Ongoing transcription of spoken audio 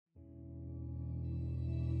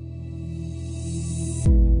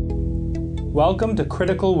Welcome to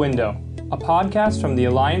Critical Window, a podcast from the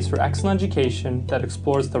Alliance for Excellent Education that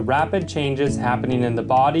explores the rapid changes happening in the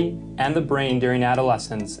body and the brain during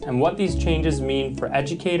adolescence and what these changes mean for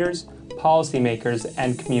educators, policymakers,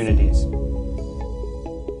 and communities.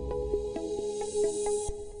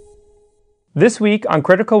 This week on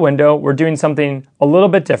Critical Window, we're doing something a little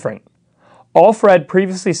bit different. All-Fred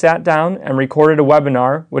previously sat down and recorded a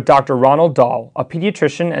webinar with Dr. Ronald Dahl, a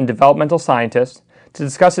pediatrician and developmental scientist, to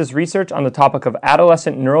discuss his research on the topic of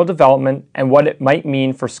adolescent neurodevelopment and what it might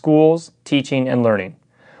mean for schools, teaching, and learning.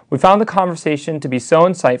 We found the conversation to be so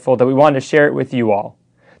insightful that we wanted to share it with you all.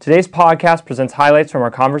 Today's podcast presents highlights from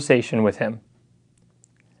our conversation with him.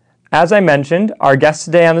 As I mentioned, our guest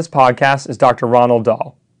today on this podcast is Dr. Ronald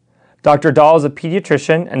Dahl. Dr. Dahl is a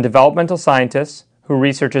pediatrician and developmental scientist who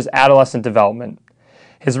researches adolescent development.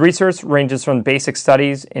 His research ranges from basic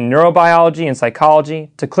studies in neurobiology and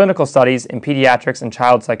psychology to clinical studies in pediatrics and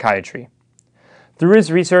child psychiatry. Through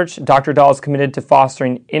his research, Dr. Dahl is committed to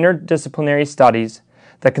fostering interdisciplinary studies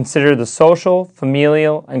that consider the social,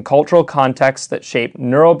 familial, and cultural contexts that shape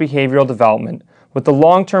neurobehavioral development with the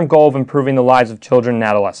long-term goal of improving the lives of children and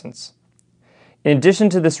adolescents. In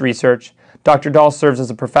addition to this research, Dr. Dahl serves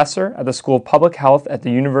as a professor at the School of Public Health at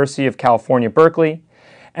the University of California, Berkeley,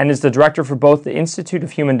 and is the director for both the Institute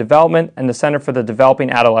of Human Development and the Center for the Developing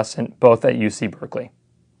Adolescent, both at UC Berkeley.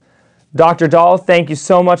 Dr. Dahl, thank you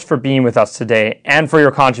so much for being with us today and for your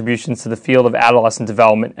contributions to the field of adolescent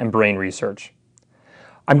development and brain research.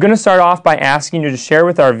 I'm going to start off by asking you to share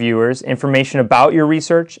with our viewers information about your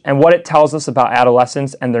research and what it tells us about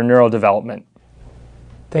adolescents and their neurodevelopment.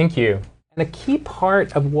 Thank you. And a key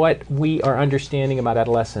part of what we are understanding about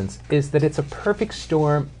adolescence is that it's a perfect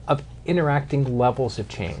storm of interacting levels of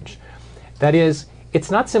change. That is, it's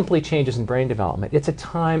not simply changes in brain development, it's a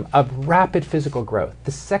time of rapid physical growth,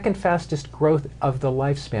 the second fastest growth of the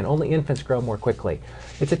lifespan. Only infants grow more quickly.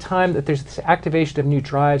 It's a time that there's this activation of new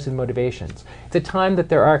drives and motivations. It's a time that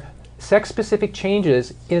there are sex-specific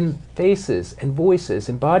changes in faces and voices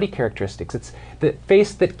and body characteristics. It's the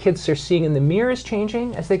face that kids are seeing in the mirror is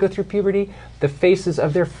changing as they go through puberty. The faces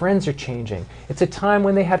of their friends are changing. It's a time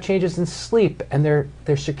when they have changes in sleep and their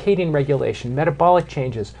circadian regulation, metabolic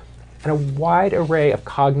changes, and a wide array of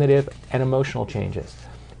cognitive and emotional changes.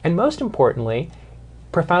 And most importantly,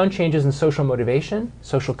 profound changes in social motivation,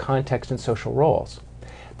 social context, and social roles.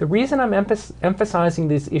 The reason I'm emphasizing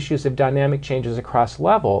these issues of dynamic changes across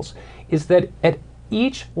levels is that at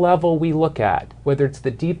each level we look at, whether it's the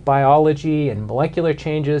deep biology and molecular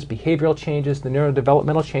changes, behavioral changes, the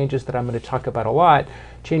neurodevelopmental changes that I'm going to talk about a lot,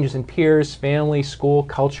 changes in peers, family, school,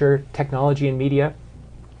 culture, technology, and media,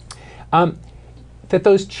 that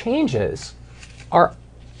those changes are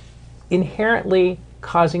inherently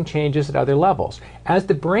causing changes at other levels. As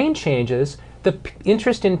the brain changes, the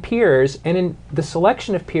interest in peers and in the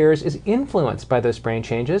selection of peers is influenced by those brain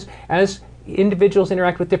changes. As individuals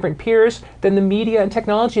interact with different peers, then the media and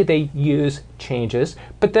technology they use changes,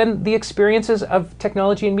 but then the experiences of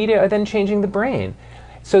technology and media are then changing the brain.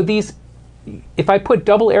 So if I put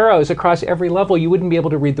double arrows across every level, you wouldn't be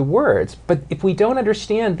able to read the words. But if we don't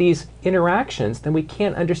understand these interactions, then we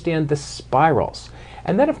can't understand the spirals.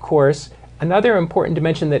 And then, of course, another important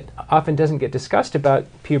dimension that often doesn't get discussed about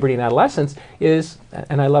puberty and adolescence is,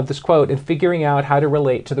 and I love this quote, in figuring out how to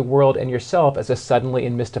relate to the world and yourself as a suddenly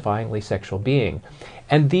and mystifyingly sexual being.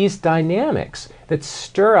 And these dynamics that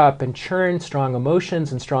stir up and churn strong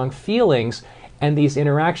emotions and strong feelings and these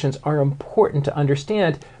interactions are important to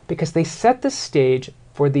understand because they set the stage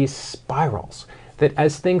for these spirals that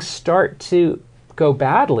as things start to go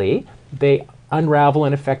badly, they unravel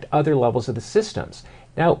and affect other levels of the systems.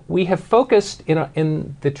 Now, we have focused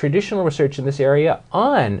in the traditional research in this area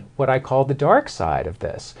on what I call the dark side of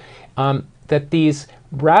this, that these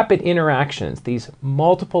rapid interactions, these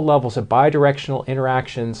multiple levels of bidirectional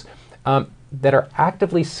interactions that are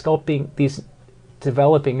actively sculpting these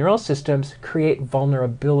developing neural systems create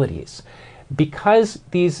vulnerabilities. Because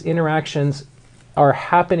these interactions are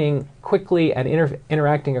happening quickly and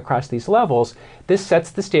interacting across these levels, this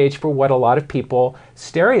sets the stage for what a lot of people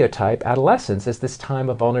stereotype adolescence as this time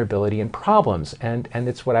of vulnerability and problems, and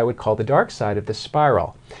it's what I would call the dark side of this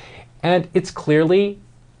spiral. And it's clearly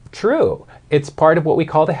true. It's part of what we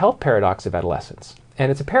call the health paradox of adolescence.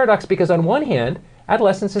 And it's a paradox because on one hand,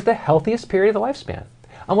 adolescence is the healthiest period of the lifespan.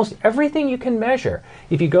 Almost everything you can measure,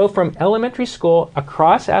 if you go from elementary school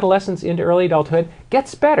across adolescence into early adulthood,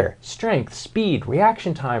 gets better. Strength, speed,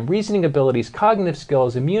 reaction time, reasoning abilities, cognitive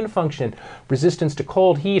skills, immune function, resistance to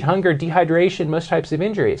cold, heat, hunger, dehydration, most types of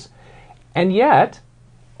injuries. And yet,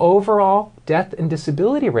 overall death and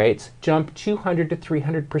disability rates jump 200 to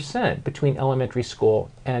 300% between elementary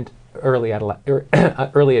school and early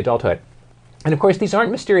adulthood. And of course, these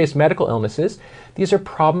aren't mysterious medical illnesses. These are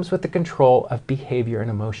problems with the control of behavior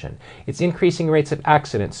and emotion. It's increasing rates of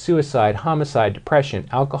accidents, suicide, homicide, depression,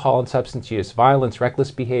 alcohol and substance use, violence,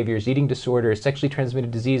 reckless behaviors, eating disorders, sexually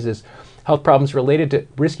transmitted diseases, health problems related to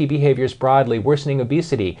risky behaviors broadly, worsening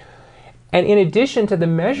obesity. And in addition to the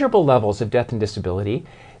measurable levels of death and disability,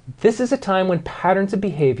 this is a time when patterns of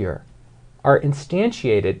behavior are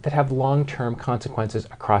instantiated that have long-term consequences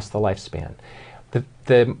across the lifespan.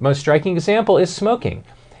 The most striking example is smoking.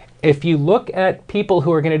 If you look at people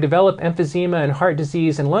who are going to develop emphysema and heart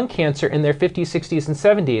disease and lung cancer in their 50s, 60s,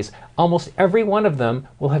 and 70s, almost every one of them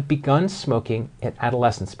will have begun smoking at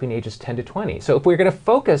adolescence between ages 10 to 20. So if we're going to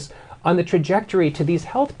focus on the trajectory to these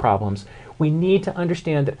health problems, we need to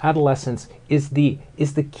understand that adolescence is the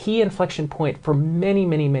key inflection point for many,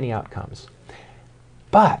 many, many outcomes.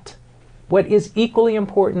 But what is equally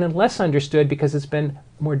important and less understood because it's been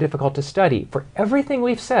more difficult to study, for everything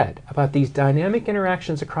we've said about these dynamic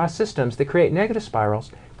interactions across systems that create negative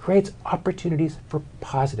spirals, creates opportunities for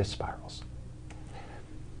positive spirals.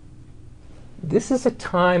 This is a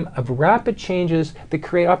time of rapid changes that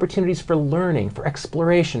create opportunities for learning, for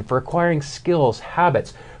exploration, for acquiring skills,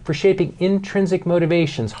 habits, for shaping intrinsic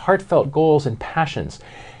motivations, heartfelt goals, and passions.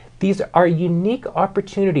 These are unique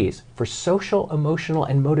opportunities for social, emotional,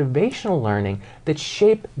 and motivational learning that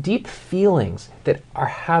shape deep feelings that are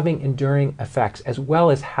having enduring effects, as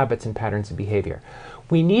well as habits and patterns of behavior.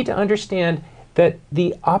 We need to understand that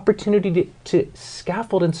the opportunity to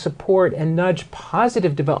scaffold and support and nudge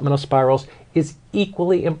positive developmental spirals is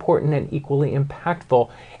equally important and equally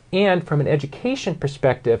impactful, and from an education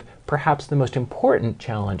perspective, perhaps the most important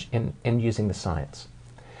challenge in using the science.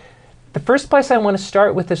 The first place I want to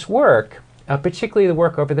start with this work, particularly the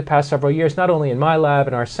work over the past several years, not only in my lab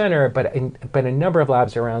and our center, but in a number of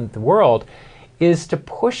labs around the world, is to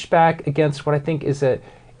push back against what I think is a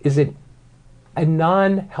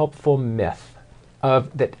non-helpful myth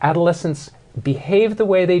of that adolescents behave the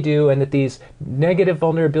way they do and that these negative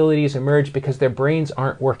vulnerabilities emerge because their brains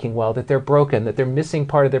aren't working well, that they're broken, that they're missing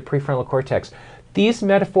part of their prefrontal cortex. These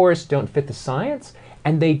metaphors don't fit the science,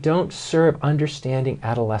 and they don't serve understanding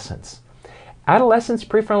adolescence. Adolescents'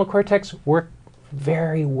 prefrontal cortex work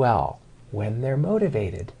very well when they're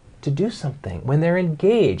motivated to do something, when they're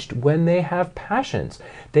engaged, when they have passions.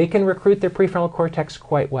 They can recruit their prefrontal cortex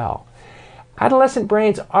quite well. Adolescent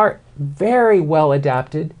brains are very well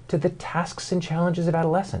adapted to the tasks and challenges of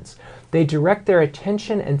adolescence. They direct their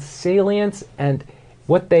attention and salience and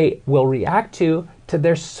what they will react to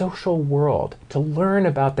their social world, to learn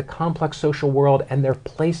about the complex social world and their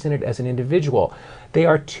place in it as an individual. They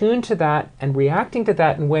are tuned to that and reacting to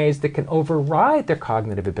that in ways that can override their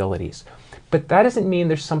cognitive abilities. But that doesn't mean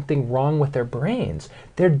there's something wrong with their brains.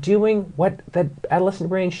 They're doing what the adolescent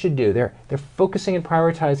brains should do. They're focusing and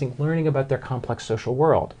prioritizing learning about their complex social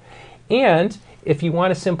world. And if you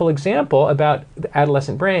want a simple example about the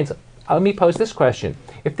adolescent brains, let me pose this question.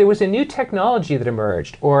 If there was a new technology that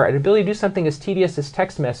emerged, or an ability to do something as tedious as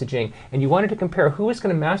text messaging, and you wanted to compare who was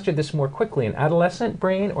going to master this more quickly, an adolescent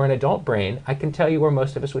brain or an adult brain, I can tell you where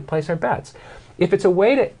most of us would place our bets. If it's a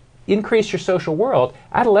way to increase your social world,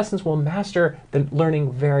 adolescents will master the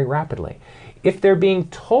learning very rapidly. If they're being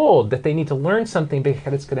told that they need to learn something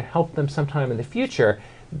because it's going to help them sometime in the future,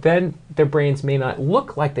 then their brains may not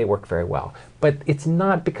look like they work very well. But it's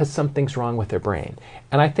not because something's wrong with their brain.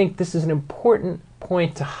 And I think this is an important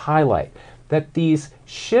point to highlight, that these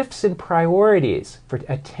shifts in priorities for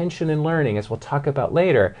attention and learning, as we'll talk about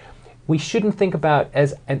later, we shouldn't think about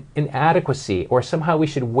as an inadequacy or somehow we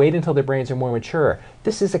should wait until their brains are more mature.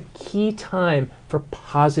 This is a key time for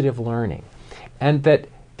positive learning. And that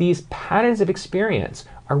these patterns of experience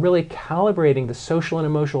are really calibrating the social and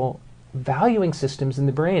emotional valuing systems in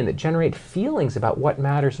the brain that generate feelings about what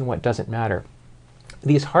matters and what doesn't matter.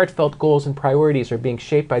 These heartfelt goals and priorities are being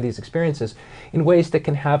shaped by these experiences in ways that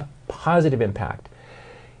can have positive impact.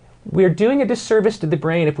 We're doing a disservice to the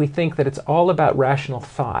brain if we think that it's all about rational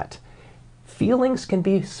thought. Feelings can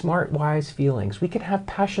be smart, wise feelings. We can have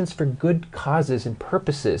passions for good causes and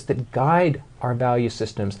purposes that guide our value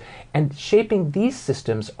systems. And shaping these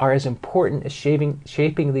systems are as important as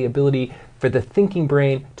shaping the ability for the thinking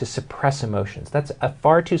brain to suppress emotions. That's a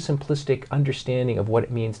far too simplistic understanding of what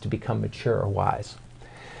it means to become mature or wise.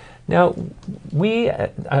 Now,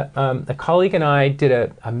 a colleague and I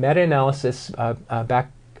did a meta-analysis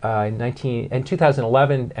back in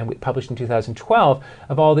 2011, and we published in 2012,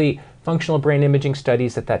 of all the functional brain imaging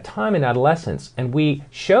studies at that time in adolescence. And we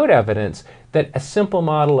showed evidence that a simple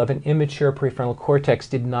model of an immature prefrontal cortex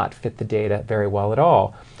did not fit the data very well at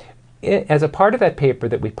all. as a part of that paper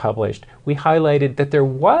that we published, we highlighted that there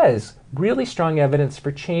was really strong evidence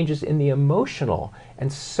for changes in the emotional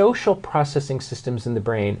and social processing systems in the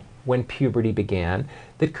brain when puberty began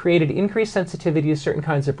that created increased sensitivity to certain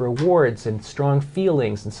kinds of rewards and strong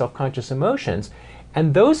feelings and self-conscious emotions.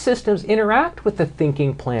 And those systems interact with the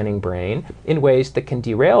thinking, planning brain in ways that can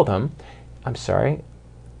derail them.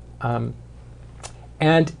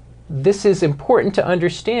 And this is important to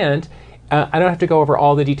understand. I don't have to go over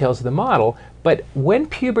all the details of the model, but when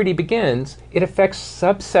puberty begins, it affects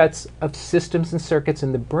subsets of systems and circuits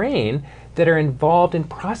in the brain that are involved in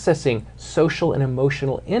processing social and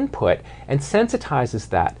emotional input and sensitizes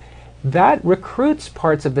that. That recruits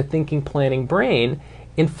parts of the thinking, planning brain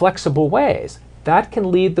in flexible ways. That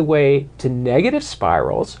can lead the way to negative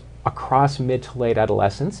spirals across mid to late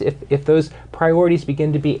adolescence if those priorities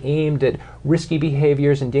begin to be aimed at risky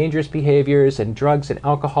behaviors and dangerous behaviors and drugs and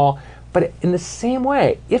alcohol. But in the same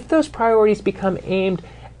way, if those priorities become aimed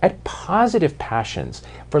at positive passions,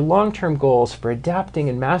 for long-term goals, for adapting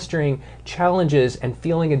and mastering challenges and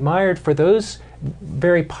feeling admired for those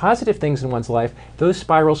very positive things in one's life, those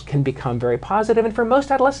spirals can become very positive. And for most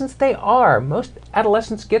adolescents, they are. Most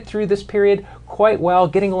adolescents get through this period quite well,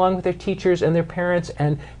 getting along with their teachers and their parents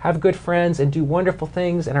and have good friends and do wonderful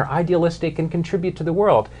things and are idealistic and contribute to the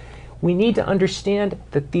world. We need to understand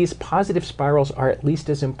that these positive spirals are at least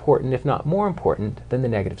as important, if not more important, than the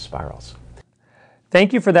negative spirals.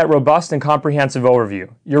 Thank you for that robust and comprehensive overview.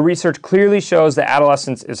 Your research clearly shows that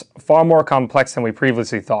adolescence is far more complex than we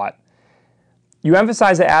previously thought. You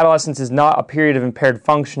emphasize that adolescence is not a period of impaired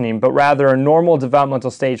functioning, but rather a normal developmental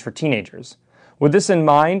stage for teenagers. With this in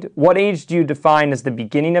mind, what age do you define as the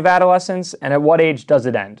beginning of adolescence, and at what age does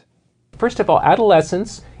it end? First of all,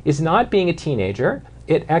 adolescence is not being a teenager.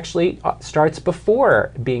 It actually starts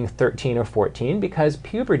before being 13 or 14 because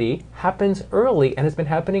puberty happens early and has been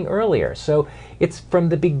happening earlier. So it's from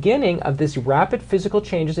the beginning of this rapid physical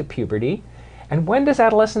changes at puberty. And when does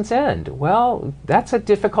adolescence end? Well, that's a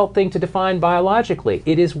difficult thing to define biologically.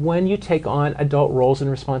 It is when you take on adult roles and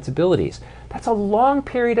responsibilities. That's a long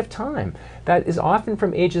period of time. That is often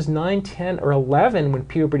from ages 9, 10, or 11 when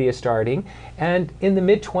puberty is starting. And in the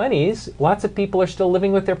mid-20s, lots of people are still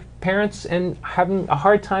living with their parents and having a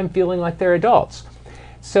hard time feeling like they're adults.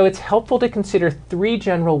 So it's helpful to consider 3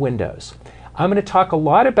 general windows. I'm going to talk a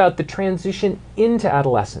lot about the transition into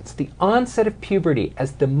adolescence, the onset of puberty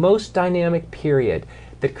as the most dynamic period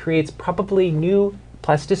that creates probably new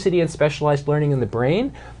plasticity and specialized learning in the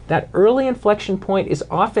brain. That early inflection point is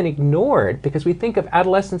often ignored because we think of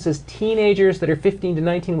adolescents as teenagers that are 15 to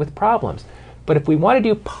 19 with problems. But if we want to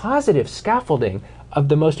do positive scaffolding of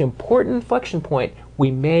the most important inflection point,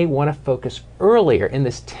 we may want to focus earlier in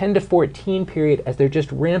this 10 to 14 period as they're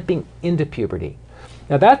just ramping into puberty.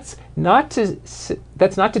 Now that's not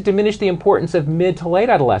to diminish the importance of mid to late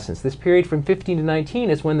adolescence. This period from 15 to 19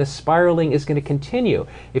 is when the spiraling is going to continue.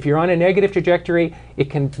 If you're on a negative trajectory, it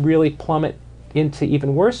can really plummet into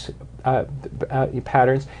even worse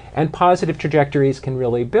patterns, and positive trajectories can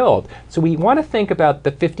really build. So we want to think about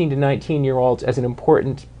the 15 to 19-year-olds as an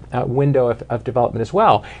important window of development as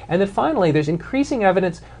well. And then finally, there's increasing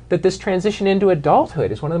evidence that this transition into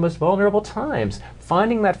adulthood is one of the most vulnerable times.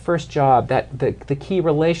 Finding that first job, the key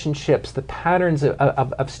relationships, the patterns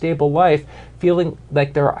of stable life, feeling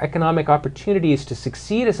like there are economic opportunities to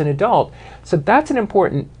succeed as an adult. So that's an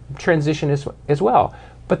important transition as well.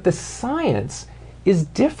 But the science is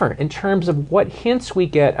different in terms of what hints we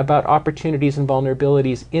get about opportunities and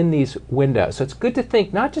vulnerabilities in these windows. So it's good to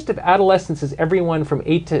think not just of adolescence as everyone from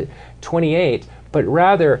 8 to 28, but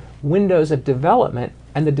rather windows of development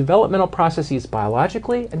and the developmental processes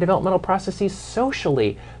biologically and developmental processes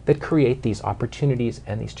socially that create these opportunities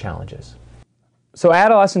and these challenges. So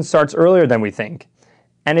adolescence starts earlier than we think,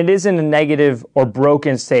 and it isn't a negative or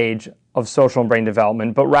broken stage of social and brain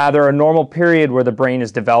development, but rather a normal period where the brain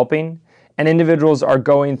is developing and individuals are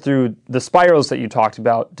going through the spirals that you talked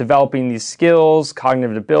about, developing these skills,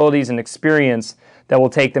 cognitive abilities, and experience that will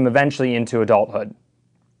take them eventually into adulthood.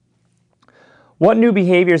 What new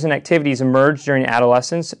behaviors and activities emerge during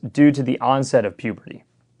adolescence due to the onset of puberty?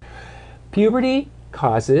 Puberty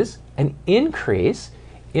causes an increase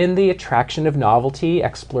in the attraction of novelty,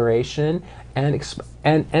 exploration,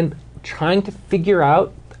 and trying to figure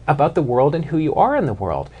out about the world and who you are in the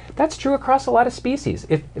world. That's true across a lot of species.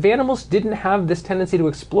 If animals didn't have this tendency to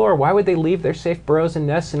explore, why would they leave their safe burrows and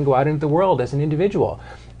nests and go out into the world as an individual?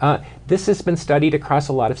 This has been studied across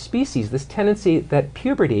a lot of species, this tendency that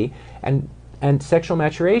puberty and sexual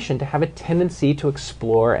maturation to have a tendency to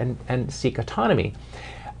explore and seek autonomy.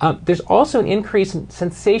 There's also an increase in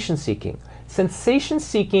sensation seeking. Sensation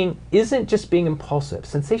seeking isn't just being impulsive.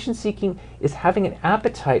 Sensation seeking is having an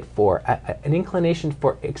appetite for, an inclination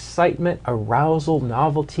for excitement, arousal,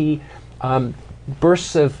 novelty,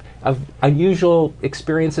 bursts of unusual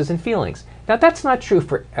experiences and feelings. Now, that's not true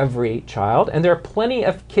for every child, and there are plenty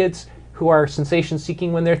of kids who are sensation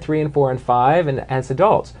seeking when they're 3 and 4 and 5 and as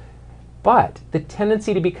adults. But the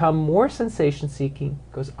tendency to become more sensation seeking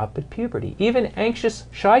goes up at puberty. Even anxious,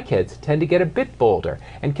 shy kids tend to get a bit bolder,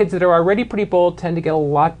 and kids that are already pretty bold tend to get a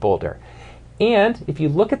lot bolder. And if you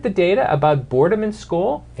look at the data about boredom in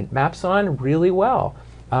school, it maps on really well.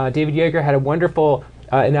 David Yeager had a wonderful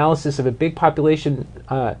analysis of a big population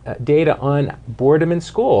data on boredom in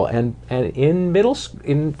school, and in middle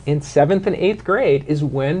in 7th and 8th grade is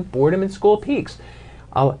when boredom in school peaks.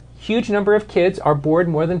 A huge number of kids are bored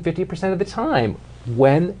more than 50% of the time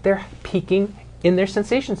when they're peaking in their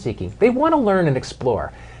sensation seeking. They want to learn and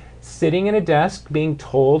explore. Sitting at a desk being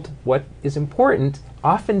told what is important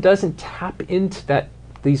often doesn't tap into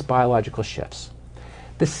these biological shifts.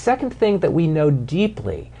 The second thing that we know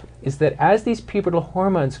deeply is that as these pubertal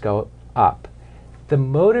hormones go up, the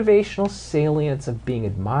motivational salience of being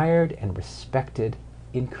admired and respected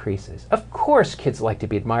increases. Of course kids like to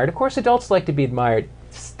be admired. Of course adults like to be admired.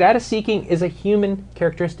 Status seeking is a human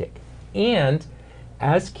characteristic. And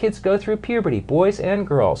as kids go through puberty, boys and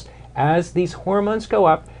girls, as these hormones go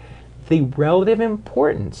up, the relative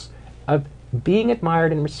importance of being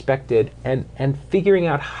admired and respected and figuring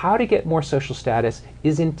out how to get more social status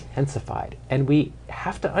is intensified. And we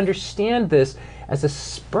have to understand this as a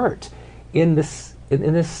spurt in this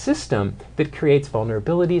system that creates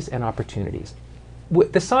vulnerabilities and opportunities.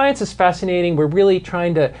 The science is fascinating. We're really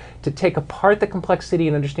trying to take apart the complexity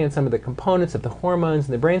and understand some of the components of the hormones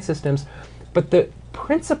and the brain systems. But the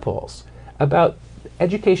principles about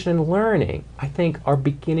education and learning, I think, are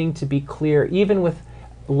beginning to be clear, even with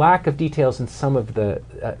lack of details in some of the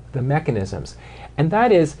mechanisms. And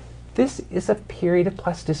that is, this is a period of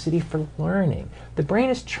plasticity for learning. The brain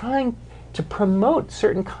is trying to promote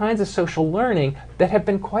certain kinds of social learning that have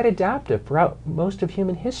been quite adaptive throughout most of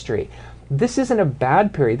human history. This isn't a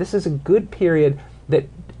bad period. This is a good period that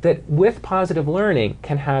with positive learning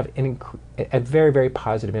can have a very, very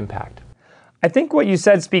positive impact. I think what you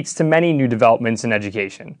said speaks to many new developments in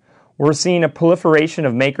education. We're seeing a proliferation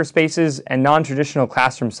of makerspaces and non-traditional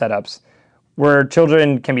classroom setups where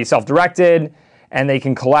children can be self-directed and they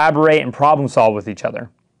can collaborate and problem solve with each other.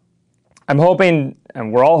 I'm hoping,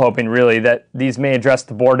 and we're all hoping really, that these may address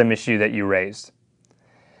the boredom issue that you raised.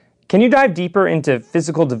 Can you dive deeper into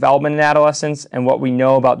physical development in adolescence and what we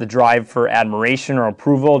know about the drive for admiration or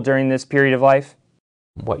approval during this period of life?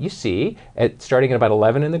 What you see, starting at about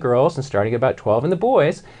 11 in the girls and starting at about 12 in the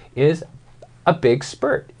boys, is a big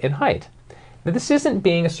spurt in height. Now, this isn't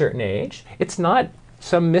being a certain age. It's not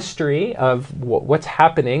some mystery of what's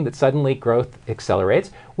happening that suddenly growth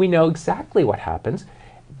accelerates. We know exactly what happens.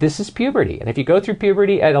 This is puberty. And if you go through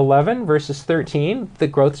puberty at 11 versus 13, the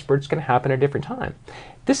growth spurt's going to happen at a different time.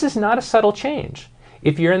 This is not a subtle change.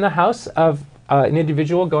 If you're in the house of an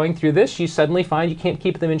individual going through this, you suddenly find you can't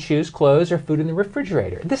keep them in shoes, clothes, or food in the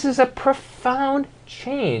refrigerator. This is a profound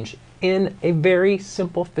change in a very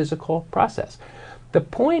simple physical process. The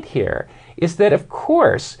point here is that, of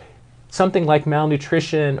course, something like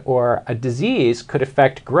malnutrition or a disease could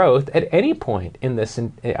affect growth at any point in this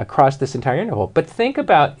across this entire interval. But think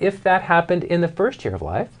about if that happened in the first year of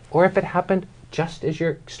life, or if it happened just as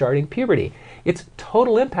you're starting puberty. Its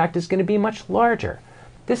total impact is going to be much larger.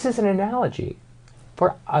 This is an analogy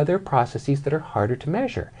for other processes that are harder to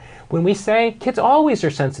measure. When we say kids always are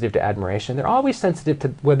sensitive to admiration, they're always sensitive to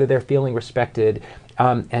whether they're feeling respected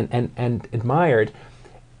and admired,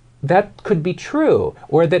 that could be true,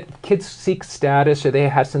 or that kids seek status or they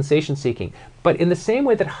have sensation seeking. But in the same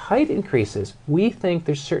way that height increases, we think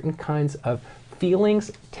there's certain kinds of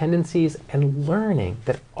feelings, tendencies, and learning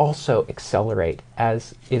that also accelerate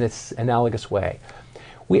as in its analogous way.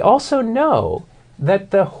 We also know that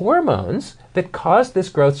the hormones that cause this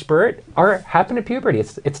growth spurt happen at puberty.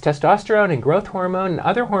 It's testosterone and growth hormone and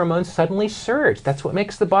other hormones suddenly surge. That's what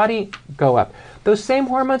makes the body go up. Those same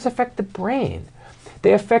hormones affect the brain.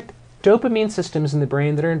 They affect dopamine systems in the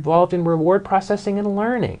brain that are involved in reward processing and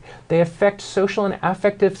learning. They affect social and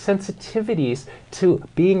affective sensitivities to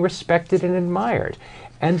being respected and admired.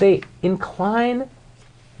 And they incline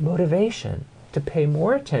motivation to pay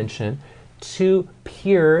more attention to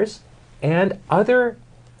peers and other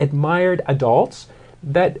admired adults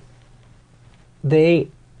that they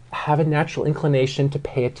have a natural inclination to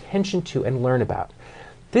pay attention to and learn about.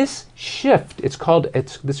 This shift,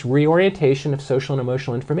 it's this reorientation of social and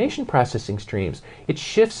emotional information processing streams. It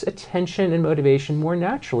shifts attention and motivation more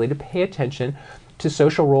naturally to pay attention to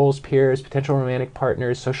social roles, peers, potential romantic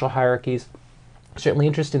partners, social hierarchies, certainly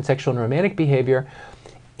interest in sexual and romantic behavior,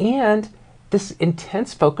 and this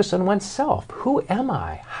intense focus on oneself. Who am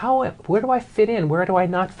I? Where do I fit in? Where do I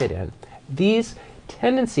not fit in? These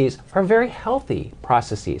tendencies are very healthy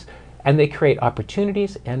processes, and they create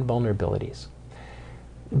opportunities and vulnerabilities.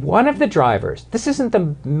 One of the drivers, this isn't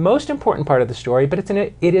the most important part of the story, but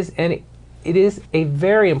it is a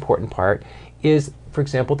very important part, is, for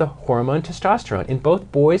example, the hormone testosterone in both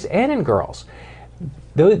boys and in girls.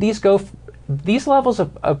 These levels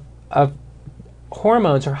of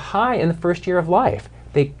hormones are high in the first year of life.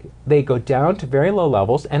 They go down to very low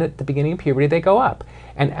levels, and at the beginning of puberty they go up.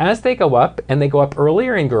 And as they go up, and they go up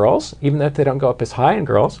earlier in girls, even though they don't go up as high in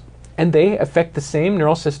girls, and they affect the same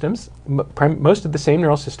neural systems, most of the same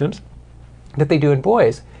neural systems that they do in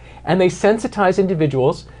boys, and they sensitize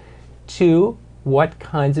individuals to what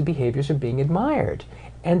kinds of behaviors are being admired.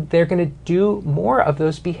 And they're going to do more of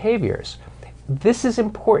those behaviors. This is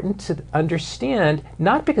important to understand,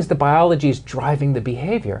 not because the biology is driving the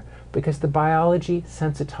behavior, because the biology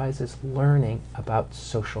sensitizes learning about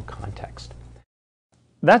social context.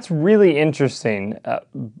 That's really interesting,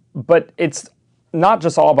 but it's not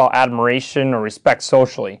just all about admiration or respect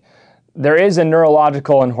socially. There is a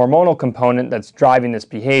neurological and hormonal component that's driving this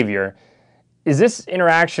behavior. Is this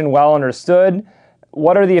interaction well understood?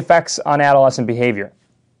 What are the effects on adolescent behavior?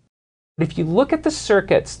 If you look at the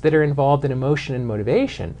circuits that are involved in emotion and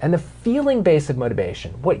motivation, and the feeling base of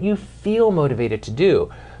motivation, what you feel motivated to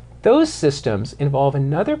do, those systems involve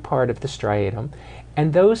another part of the striatum,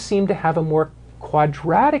 and those seem to have a more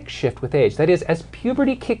quadratic shift with age. That is, as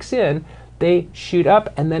puberty kicks in, they shoot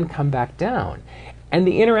up and then come back down. And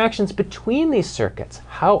the interactions between these circuits,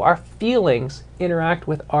 how our feelings interact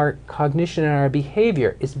with our cognition and our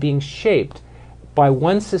behavior, is being shaped by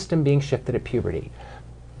one system being shifted at puberty.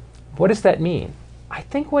 What does that mean? I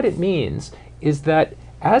think what it means is that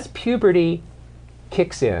as puberty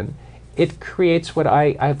kicks in, it creates what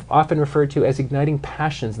I've often referred to as igniting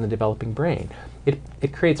passions in the developing brain.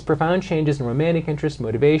 It creates profound changes in romantic interest,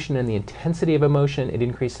 motivation, and the intensity of emotion. It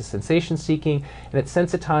increases sensation seeking, and it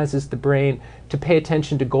sensitizes the brain to pay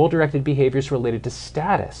attention to goal-directed behaviors related to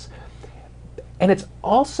status. And it's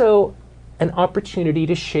also an opportunity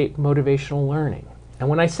to shape motivational learning. And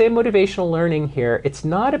when I say motivational learning here, it's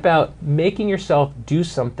not about making yourself do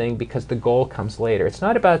something because the goal comes later. It's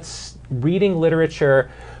not about reading literature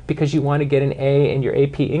because you want to get an A in your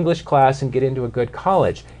AP English class and get into a good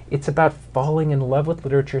college. It's about falling in love with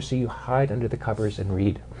literature so you hide under the covers and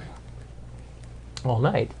read all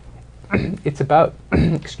night. It's about,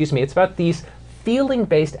 it's about these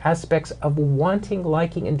feeling-based aspects of wanting,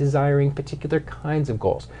 liking, and desiring particular kinds of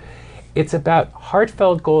goals. It's about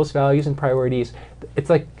heartfelt goals, values, and priorities. It's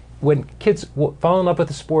like when kids fall in love with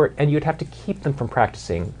a sport and you'd have to keep them from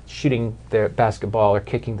practicing shooting the basketball or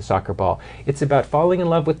kicking the soccer ball. It's about falling in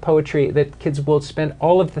love with poetry, that kids will spend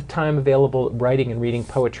all of the time available writing and reading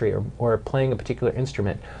poetry or playing a particular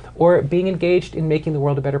instrument, or being engaged in making the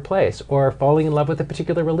world a better place, or falling in love with a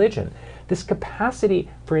particular religion. This capacity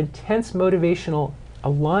for intense motivational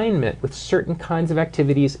alignment with certain kinds of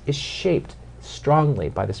activities is shaped strongly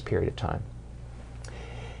by this period of time.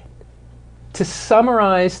 To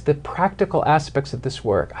summarize the practical aspects of this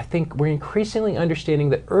work, I think we're increasingly understanding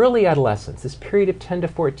that early adolescence, this period of 10 to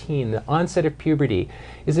 14, the onset of puberty,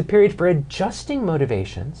 is a period for adjusting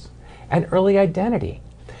motivations and early identity.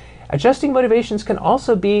 Adjusting motivations can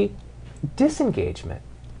also be disengagement.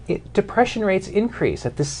 Depression rates increase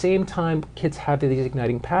at the same time kids have these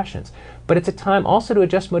igniting passions, but it's a time also to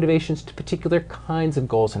adjust motivations to particular kinds of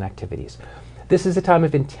goals and activities. This is a time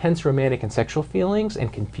of intense romantic and sexual feelings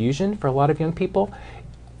and confusion for a lot of young people.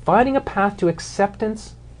 Finding a path to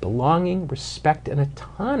acceptance, belonging, respect, and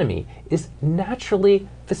autonomy is naturally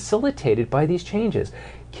facilitated by these changes.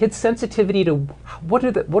 Kids' sensitivity to what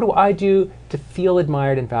do I do to feel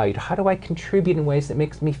admired and valued? How do I contribute in ways that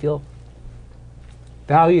makes me feel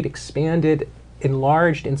valued, expanded,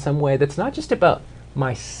 enlarged in some way that's not just about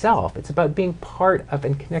myself, it's about being part of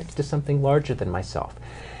and connected to something larger than myself.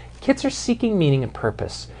 Kids are seeking meaning and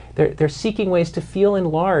purpose. They're seeking ways to feel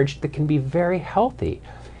enlarged that can be very healthy.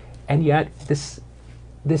 And yet this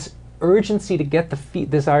urgency to get the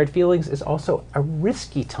desired feelings is also a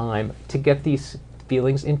risky time to get these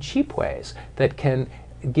feelings in cheap ways that can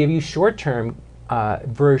give you short-term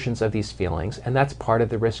versions of these feelings, and that's part of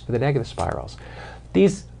the risk for the negative spirals.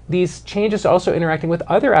 These changes are also interacting with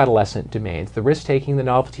other adolescent domains, the risk-taking, the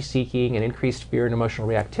novelty-seeking, and increased fear and emotional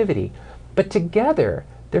reactivity. But together,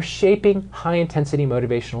 they're shaping high-intensity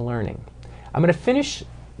motivational learning. I'm going to finish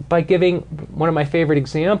by giving one of my favorite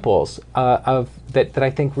examples of that I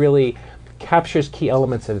think really captures key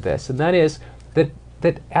elements of this, and that is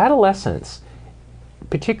that adolescence,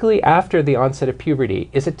 particularly after the onset of puberty,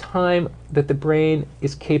 is a time that the brain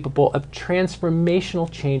is capable of transformational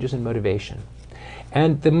changes in motivation.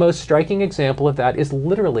 And the most striking example of that is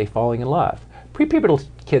literally falling in love. Prepubertal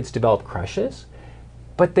kids develop crushes,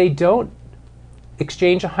 but they don't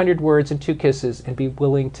exchange 100 words and 2 kisses and be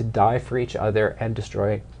willing to die for each other and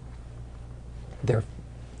destroy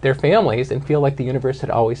their families and feel like the universe had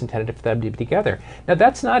always intended for them to be together. Now,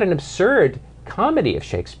 that's not an absurd comedy of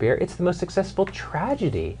Shakespeare. It's the most successful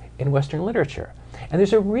tragedy in Western literature. And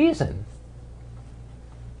there's a reason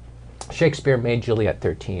Shakespeare made Juliet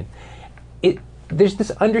 13. There's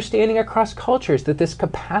this understanding across cultures that this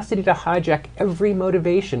capacity to hijack every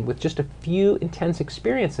motivation with just a few intense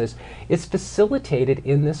experiences is facilitated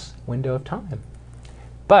in this window of time.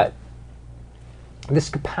 But this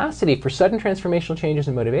capacity for sudden transformational changes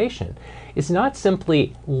in motivation is not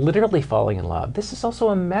simply literally falling in love. This is also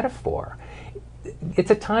a metaphor.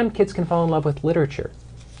 It's a time kids can fall in love with literature,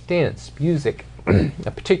 dance, music,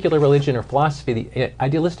 a particular religion or philosophy, the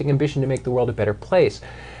idealistic ambition to make the world a better place,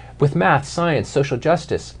 with math, science, social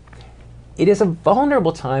justice. It is a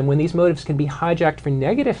vulnerable time when these motives can be hijacked for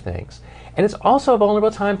negative things. And it's also a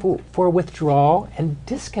vulnerable time for withdrawal and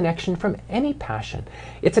disconnection from any passion.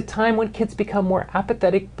 It's a time when kids become more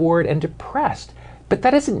apathetic, bored, and depressed. But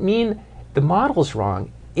that doesn't mean the model's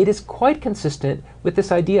wrong. It is quite consistent with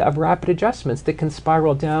this idea of rapid adjustments that can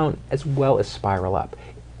spiral down as well as spiral up.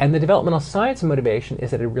 And the developmental science of motivation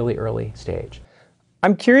is at a really early stage.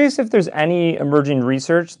 I'm curious if there's any emerging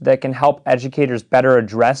research that can help educators better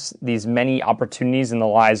address these many opportunities in the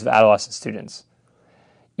lives of adolescent students.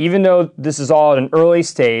 Even though this is all at an early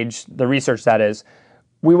stage, the research that is,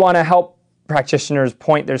 we want to help practitioners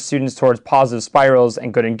point their students towards positive spirals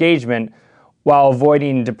and good engagement while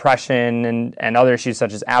avoiding depression and other issues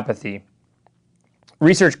such as apathy.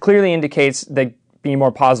 Research clearly indicates that being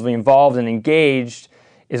more positively involved and engaged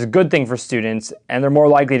is a good thing for students, and they're more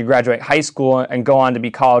likely to graduate high school and go on to be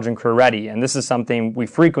college and career ready. And this is something we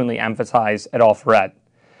frequently emphasize at All4Ed.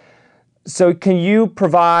 So can you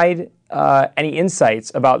provide any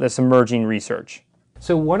insights about this emerging research?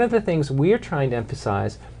 So one of the things we're trying to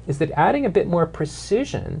emphasize is that adding a bit more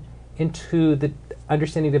precision into the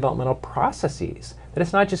understanding developmental processes, that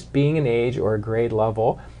it's not just being an age or a grade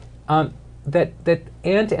level, and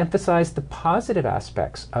to emphasize the positive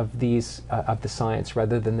aspects of these of the science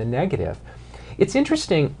rather than the negative. It's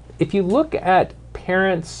interesting, if you look at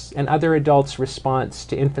parents and other adults' response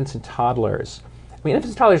to infants and toddlers. I mean,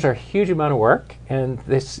 infants and toddlers are a huge amount of work and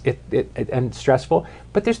and stressful,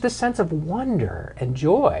 but there's this sense of wonder and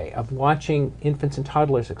joy of watching infants and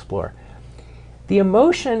toddlers explore. The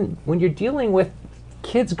emotion when you're dealing with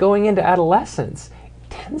kids going into adolescence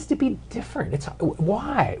tends to be different. It's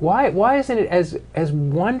why isn't it as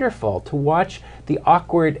wonderful to watch the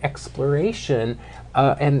awkward exploration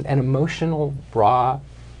and emotional raw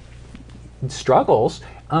struggles?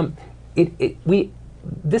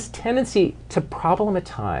 This tendency to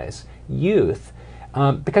problematize youth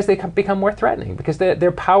because they become more threatening, because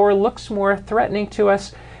their power looks more threatening to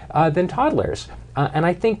us than toddlers. And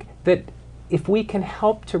I think that if we can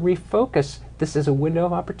help to refocus this as a window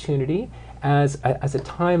of opportunity, as a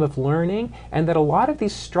time of learning, and that a lot of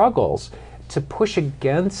these struggles to push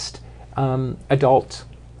against adult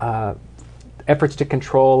efforts to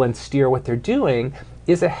control and steer what they're doing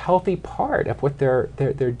is a healthy part of what they're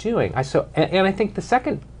doing. And I think the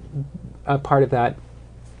second part of that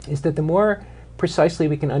is that the more precisely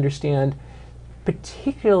we can understand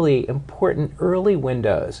particularly important early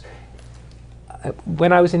windows.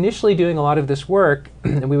 When I was initially doing a lot of this work,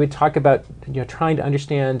 and we would talk about trying to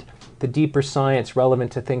understand the deeper science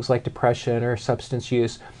relevant to things like depression or substance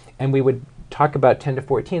use, and we would talk about 10 to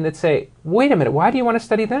 14, that say, wait a minute, why do you want to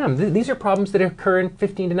study them? These are problems that occur in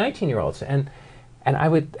 15 to 19-year-olds. And I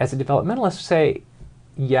would, as a developmentalist, say,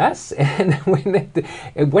 yes, and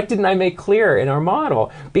what didn't I make clear in our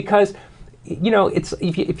model? Because, it's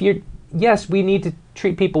if you're yes, we need to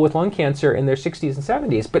treat people with lung cancer in their 60s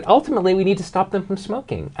and 70s, but ultimately we need to stop them from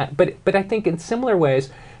smoking. But I think in similar ways,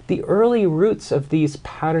 the early roots of these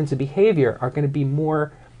patterns of behavior are going to be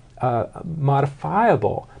more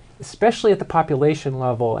modifiable, especially at the population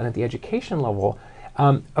level and at the education level.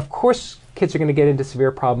 Of course, kids are going to get into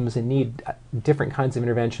severe problems and need different kinds of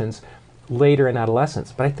interventions later in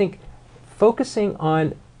adolescence. But I think focusing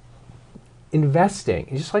on investing,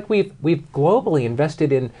 just like we've globally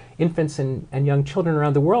invested in infants and young children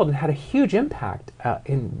around the world and had a huge impact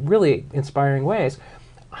in really inspiring ways,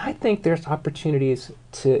 I think there's opportunities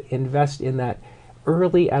to invest in that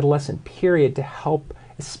early adolescent period to help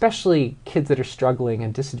especially kids that are struggling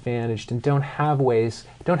and disadvantaged and don't have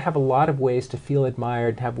a lot of ways to feel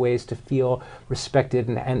admired, have ways to feel respected,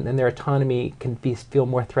 and their autonomy can feel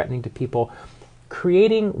more threatening to people.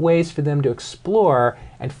 Creating ways for them to explore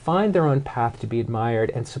and find their own path to be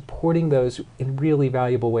admired and supporting those in really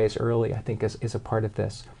valuable ways early, I think is a part of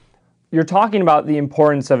this. You're talking about the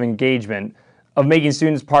importance of engagement, of making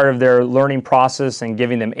students part of their learning process and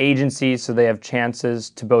giving them agency so they have chances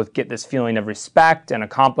to both get this feeling of respect and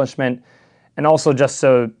accomplishment, and also just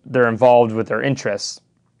so they're involved with their interests.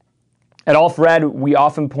 At AlphaRed, we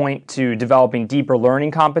often point to developing deeper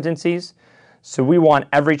learning competencies. So we want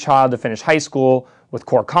every child to finish high school with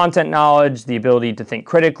core content knowledge, the ability to think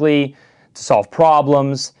critically, to solve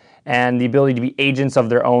problems, and the ability to be agents of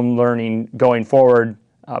their own learning going forward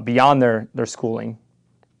beyond their schooling.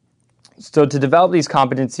 So to develop these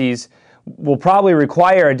competencies will probably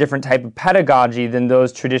require a different type of pedagogy than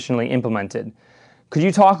those traditionally implemented. Could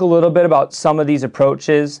you talk a little bit about some of these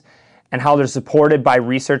approaches and how they're supported by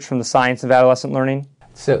research from the science of adolescent learning?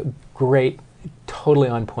 So great, totally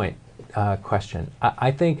on point question.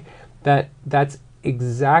 I think that's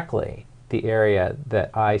exactly the area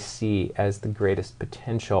that I see as the greatest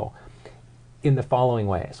potential in the following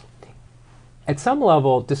ways. At some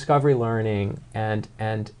level, discovery learning and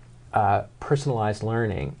personalized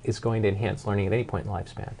learning is going to enhance learning at any point in the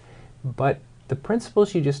lifespan. But the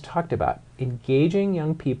principles you just talked about, engaging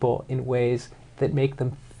young people in ways that make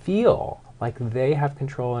them feel like they have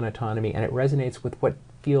control and autonomy and it resonates with what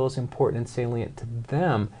feels important and salient to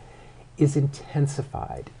them, is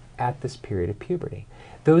intensified at this period of puberty.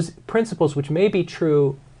 Those principles, which may be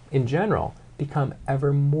true in general, become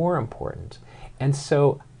ever more important. And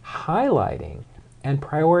so highlighting and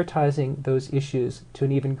prioritizing those issues to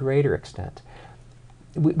an even greater extent.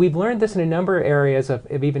 We've learned this in a number of areas of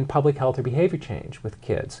even public health or behavior change with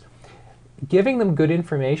kids. Giving them good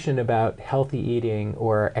information about healthy eating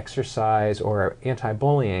or exercise or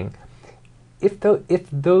anti-bullying, if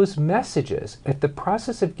those messages, if the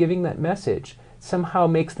process of giving that message somehow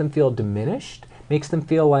makes them feel diminished, makes them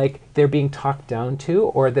feel like they're being talked down to,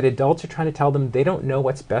 or that adults are trying to tell them they don't know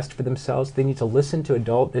what's best for themselves, they need to listen to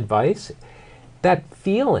adult advice, that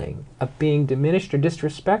feeling of being diminished or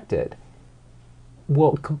disrespected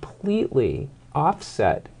will completely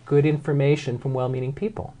offset good information from well-meaning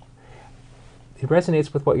people. It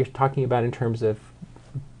resonates with what you're talking about in terms of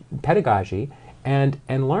pedagogy and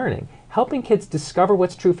learning. Helping kids discover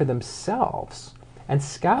what's true for themselves and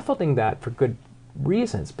scaffolding that for good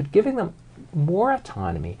reasons, but giving them more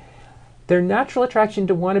autonomy. Their natural attraction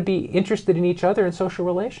to want to be interested in each other in social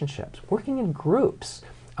relationships, working in groups,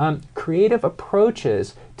 creative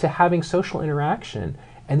approaches to having social interaction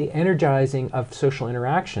and the energizing of social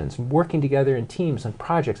interactions, working together in teams on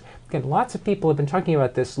projects. Again, lots of people have been talking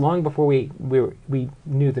about this long before we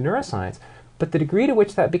knew the neuroscience, but the degree to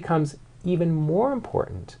which that becomes even more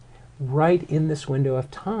important right in this window of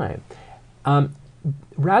time.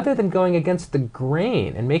 Rather than going against the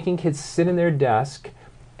grain and making kids sit in their desk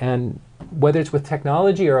and whether it's with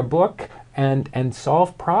technology or a book and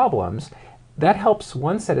solve problems, that helps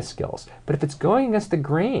one set of skills. But if it's going against the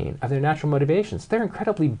grain of their natural motivations, they're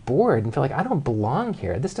incredibly bored and feel like, I don't belong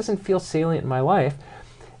here. This doesn't feel salient in my life.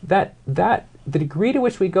 That the degree to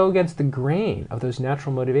which we go against the grain of those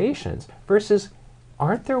natural motivations versus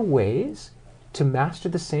aren't there ways to master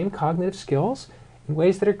the same cognitive skills in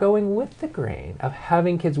ways that are going with the grain of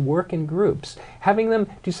having kids work in groups, having them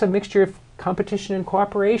do some mixture of competition and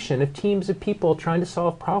cooperation, of teams of people trying to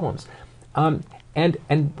solve problems.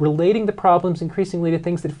 And relating the problems increasingly to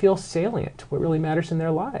things that feel salient, to what really matters in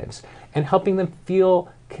their lives, and helping them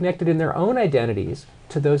feel connected in their own identities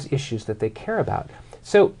to those issues that they care about.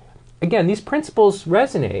 So again, these principles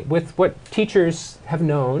resonate with what teachers have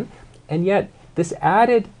known, and yet this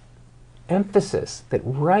added emphasis that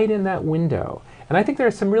right in that window, and I think there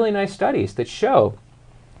are some really nice studies that show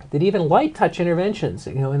that even light touch interventions,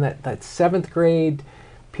 in that seventh grade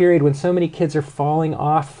period when so many kids are falling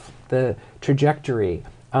off the trajectory,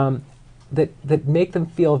 that make them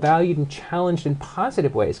feel valued and challenged in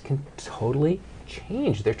positive ways can totally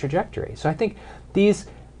change their trajectory. So I think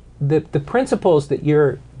the principles that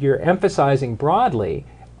you're emphasizing broadly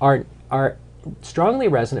are strongly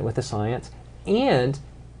resonant with the science, and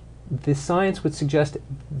the science would suggest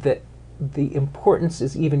that the importance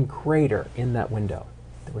is even greater in that window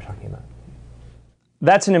that we're talking about.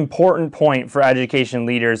 That's an important point for education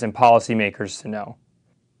leaders and policymakers to know.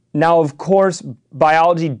 Now, of course,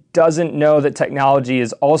 biology doesn't know that technology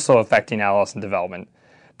is also affecting adolescent development.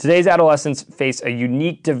 Today's adolescents face a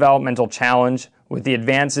unique developmental challenge with the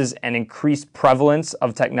advances and increased prevalence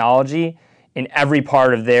of technology in every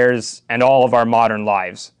part of theirs and all of our modern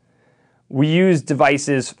lives. We use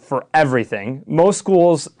devices for everything. Most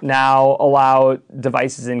schools now allow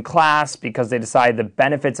devices in class because they decide the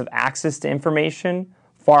benefits of access to information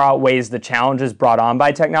far outweighs the challenges brought on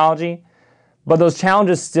by technology. But those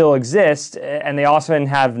challenges still exist, and they also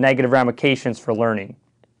have negative ramifications for learning.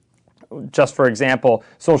 Just for example,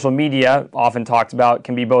 social media, often talked about,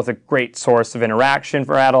 can be both a great source of interaction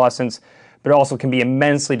for adolescents, but also can be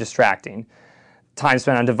immensely distracting. Time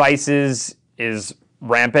spent on devices is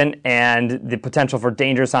rampant, and the potential for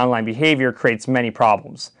dangerous online behavior creates many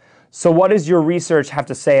problems. So what does your research have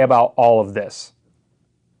to say about all of this?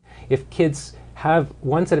 If kids have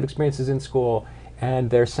one set of experiences in school and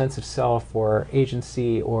their sense of self or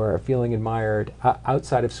agency or feeling admired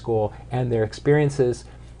outside of school, and their experiences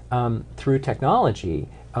through technology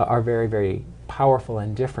are very, very powerful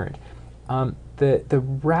and different, the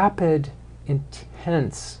rapid,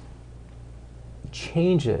 intense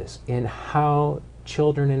changes in how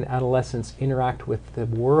children and adolescents interact with the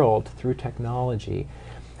world through technology.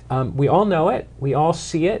 We all know it, we all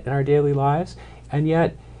see it in our daily lives, and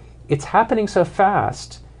yet it's happening so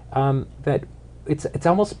fast that it's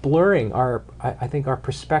almost blurring I think our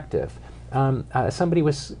perspective. We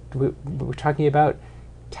were talking about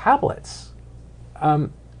tablets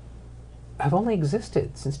have only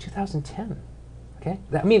existed since 2010. Okay,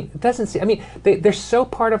 I mean, it doesn't seem, I mean, they're so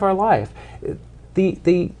part of our life. The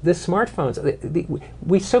smartphones,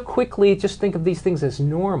 we so quickly just think of these things as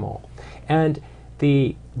normal, and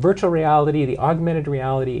the virtual reality, the augmented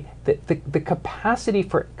reality, the capacity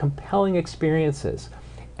for compelling experiences,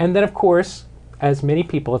 and then of course, as many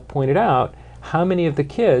people have pointed out, how many of the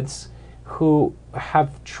kids who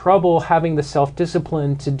have trouble having the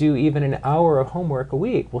self-discipline to do even an hour of homework a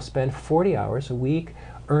week will spend 40 hours a week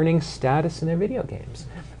earning status in their video games.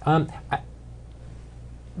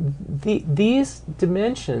 These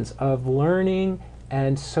dimensions of learning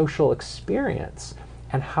and social experience,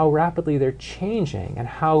 and how rapidly they're changing, and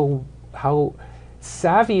how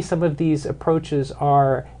savvy some of these approaches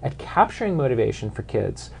are at capturing motivation for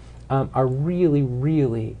kids, are really,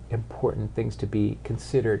 really important things to be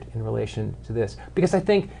considered in relation to this. Because I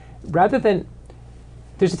think rather than,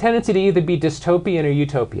 there's a tendency to either be dystopian or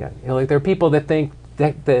utopian. You know, like there are people that think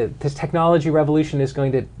that this technology revolution is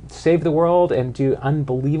going to save the world and do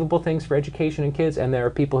unbelievable things for education and kids, and there are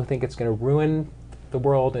people who think it's going to ruin the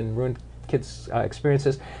world and ruin kids'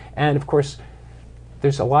 experiences. And of course,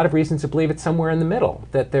 there's a lot of reasons to believe it's somewhere in the middle,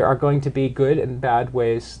 that there are going to be good and bad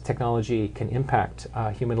ways technology can impact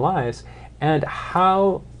human lives. And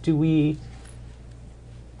how do we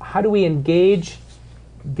engage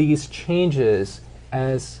these changes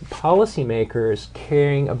as policymakers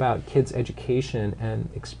caring about kids' education and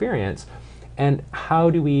experience? And how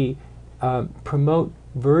do we promote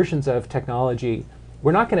versions of technology?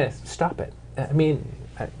 We're not going to stop it. I mean,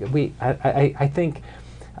 I think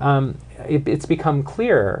it's become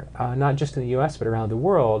clear, not just in the US, but around the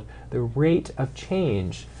world, the rate of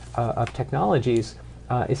change of technologies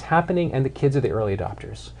is happening, and the kids are the early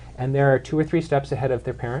adopters. And they're 2 or 3 steps ahead of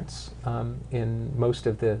their parents in most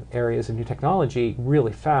of the areas of new technology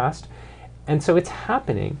really fast. And so it's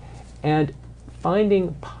happening, and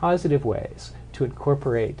finding positive ways to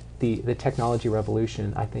incorporate the technology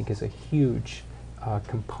revolution, I think, is a huge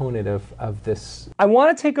component of this. I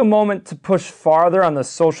want to take a moment to push farther on the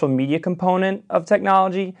social media component of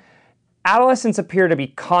technology. Adolescents appear to be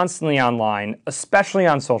constantly online, especially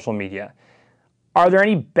on social media. Are there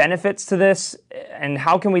any benefits to this, and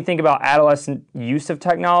how can we think about adolescent use of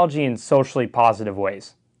technology in socially positive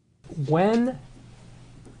ways? When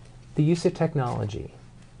the use of technology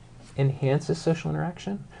enhances social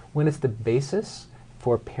interaction, when it's the basis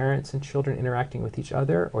for parents and children interacting with each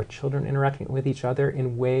other, or children interacting with each other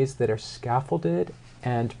in ways that are scaffolded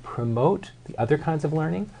and promote the other kinds of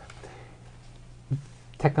learning,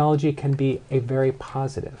 technology can be a very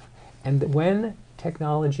positive. And when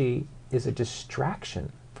technology is a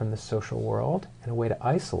distraction from the social world and a way to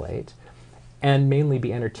isolate and mainly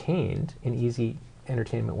be entertained in easy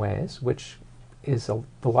entertainment ways, which is a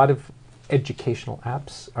lot of educational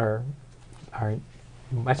apps are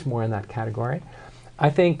much more in that category, I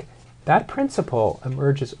think that principle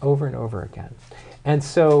emerges over and over again. And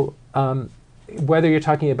so whether you're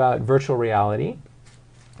talking about virtual reality,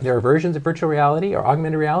 there are versions of virtual reality or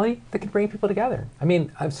augmented reality that can bring people together. I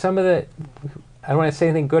mean, I don't want to say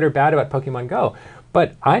anything good or bad about Pokemon Go,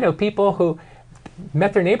 but I know people who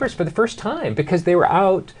met their neighbors for the first time because they were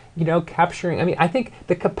out, capturing. I mean, I think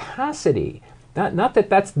the capacity, not that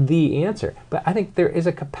that's the answer, but I think there is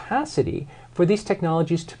a capacity for these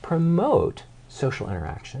technologies to promote social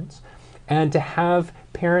interactions, and to have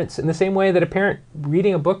parents, in the same way that a parent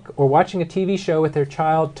reading a book or watching a TV show with their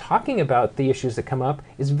child talking about the issues that come up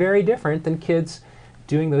is very different than kids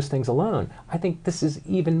doing those things alone. I think this is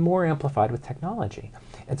even more amplified with technology.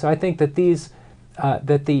 And so I think that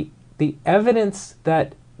that the evidence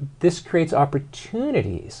that this creates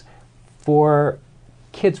opportunities for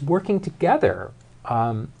kids working together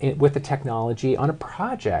with the technology on a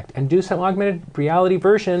project and do some augmented reality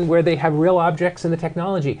version where they have real objects in the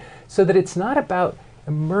technology, so that it's not about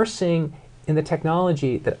immersing in the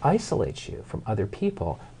technology that isolates you from other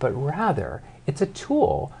people, but rather it's a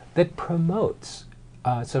tool that promotes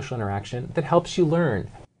social interaction, that helps you learn.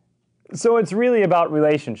 So it's really about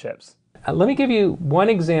relationships. Let me give you one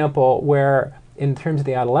example where, in terms of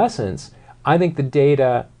the adolescents, I think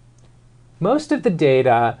most of the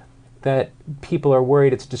data that people are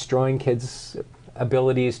worried it's destroying kids'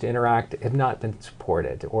 abilities to interact have not been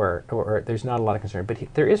supported, or there's not a lot of concern. But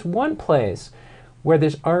there is one place where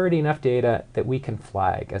there's already enough data that we can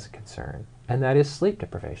flag as a concern, and that is sleep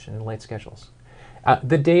deprivation and late schedules.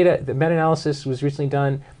 The meta-analysis was recently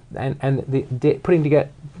done, and putting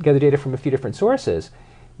together data from a few different sources.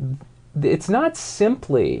 It's not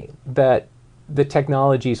simply that the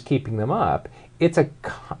technology is keeping them up.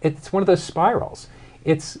 It's one of those spirals.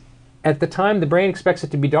 It's at the time the brain expects it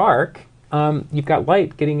to be dark. You've got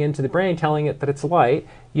light getting into the brain, telling it that it's light.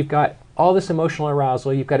 You've got all this emotional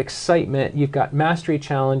arousal. You've got excitement. You've got mastery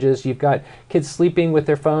challenges. You've got kids sleeping with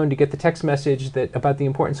their phone to get the text message about the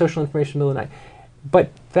important social information in the middle of the night.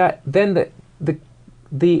 But then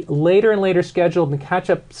the later and later scheduled and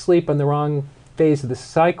catch-up sleep on the wrong phase of the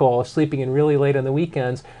cycle, sleeping in really late on the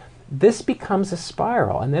weekends, this becomes a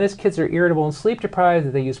spiral. And then as kids are irritable and sleep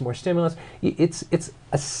deprived, they use more stimulants. It's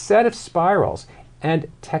a set of spirals, and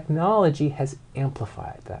technology has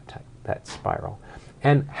amplified that spiral.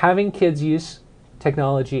 And having kids use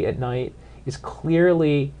technology at night is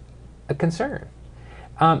clearly a concern.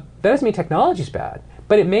 That doesn't mean technology is bad,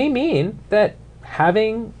 but it may mean that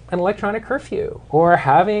having an electronic curfew or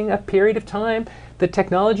having a period of time that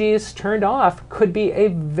technology is turned off could be a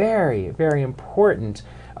very, very important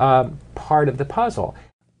part of the puzzle.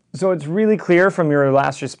 So it's really clear from your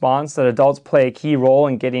last response that adults play a key role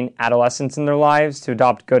in getting adolescents in their lives to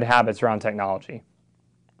adopt good habits around technology.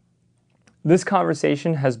 This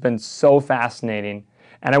conversation has been so fascinating,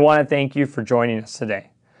 and I want to thank you for joining us today.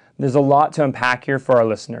 There's a lot to unpack here for our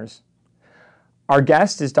listeners. Our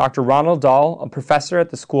guest is Dr. Ronald Dahl, a professor at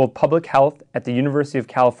the School of Public Health at the University of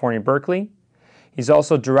California, Berkeley. He's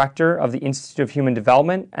also director of the Institute of Human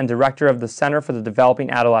Development and director of the Center for the Developing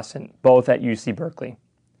Adolescent, both at UC Berkeley.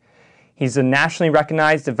 He's a nationally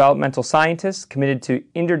recognized developmental scientist committed to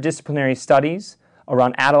interdisciplinary studies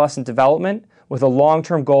around adolescent development with a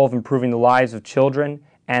long-term goal of improving the lives of children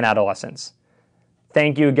and adolescents.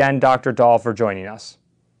 Thank you again, Dr. Dahl, for joining us.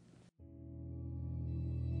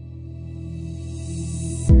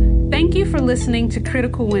 Thank you for listening to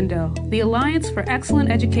Critical Window, the Alliance for Excellent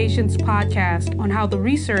Education's podcast on how the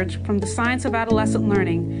research from the science of adolescent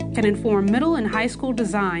learning can inform middle and high school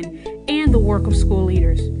design and the work of school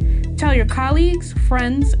leaders. Tell your colleagues,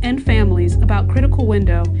 friends, and families about Critical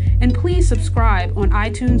Window, and please subscribe on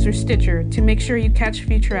iTunes or Stitcher to make sure you catch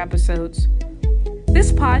future episodes.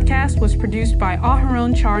 This podcast was produced by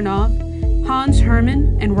Aharon Charnov, Hans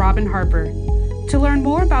Herman, and Robin Harper. To learn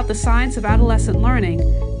more about the science of adolescent learning,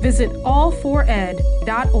 visit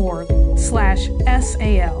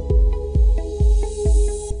all4ed.org/SAL.